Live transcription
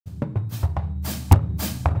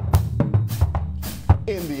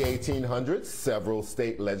the 1800s, several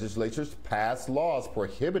state legislatures passed laws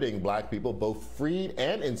prohibiting black people, both freed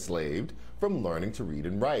and enslaved, from learning to read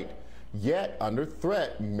and write. Yet, under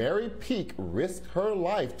threat, Mary Peake risked her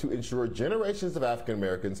life to ensure generations of African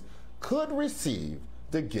Americans could receive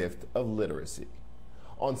the gift of literacy.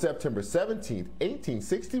 On September 17,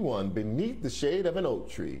 1861, beneath the shade of an oak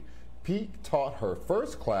tree, Peake taught her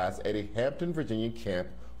first class at a Hampton, Virginia camp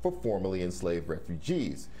for formerly enslaved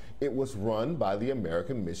refugees. It was run by the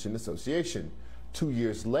American Mission Association. 2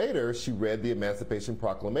 years later, she read the Emancipation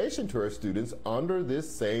Proclamation to her students under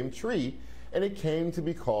this same tree, and it came to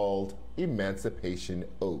be called Emancipation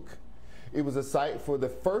Oak. It was a site for the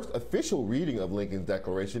first official reading of Lincoln's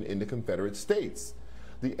Declaration in the Confederate States.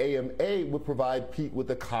 The AMA would provide Peake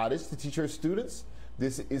with a cottage to teach her students.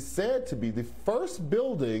 This is said to be the first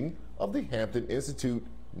building of the Hampton Institute,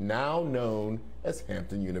 now known as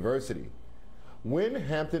Hampton University. When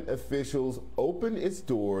Hampton officials opened its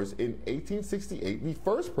doors in 1868, the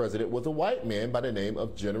first president was a white man by the name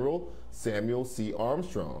of General Samuel C.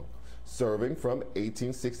 Armstrong, serving from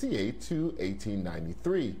 1868 to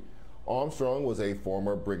 1893. Armstrong was a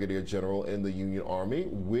former brigadier general in the Union Army,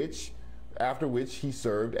 after which he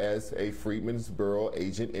served as a Freedmen's Bureau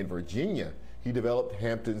agent in Virginia. He developed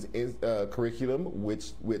Hampton's curriculum,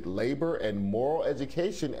 with labor and moral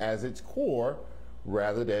education as its core,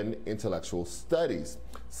 rather than intellectual studies.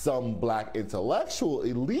 Some black intellectual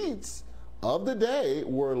elites of the day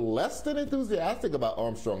were less than enthusiastic about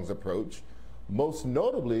Armstrong's approach, most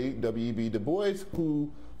notably W.E.B. Du Bois,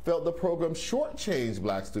 who felt the program shortchanged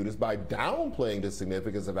black students by downplaying the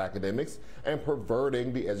significance of academics and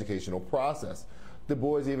perverting the educational process. Du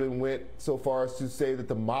Bois even went so far as to say that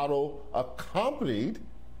the model accompanied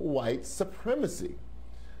white supremacy.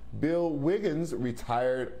 Bill Wiggins,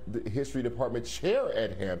 retired history department chair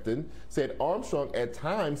at Hampton, said Armstrong at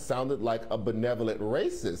times sounded like a benevolent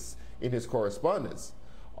racist in his correspondence,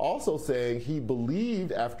 also saying he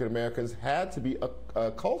believed African Americans had to be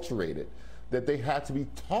acculturated, that they had to be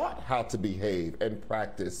taught how to behave and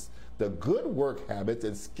practice the good work habits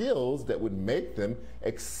and skills that would make them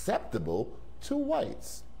acceptable to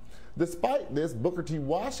whites. Despite this, Booker T.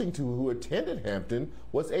 Washington, who attended Hampton,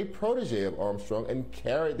 was a protege of Armstrong and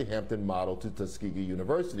carried the Hampton model to Tuskegee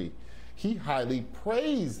University. He highly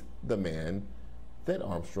praised the man that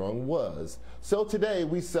Armstrong was. So today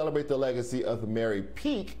we celebrate the legacy of Mary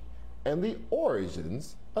Peake and the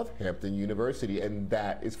origins of Hampton University, and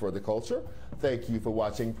that is For the Culture. Thank you for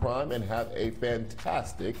watching Prime, and have a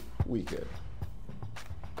fantastic weekend.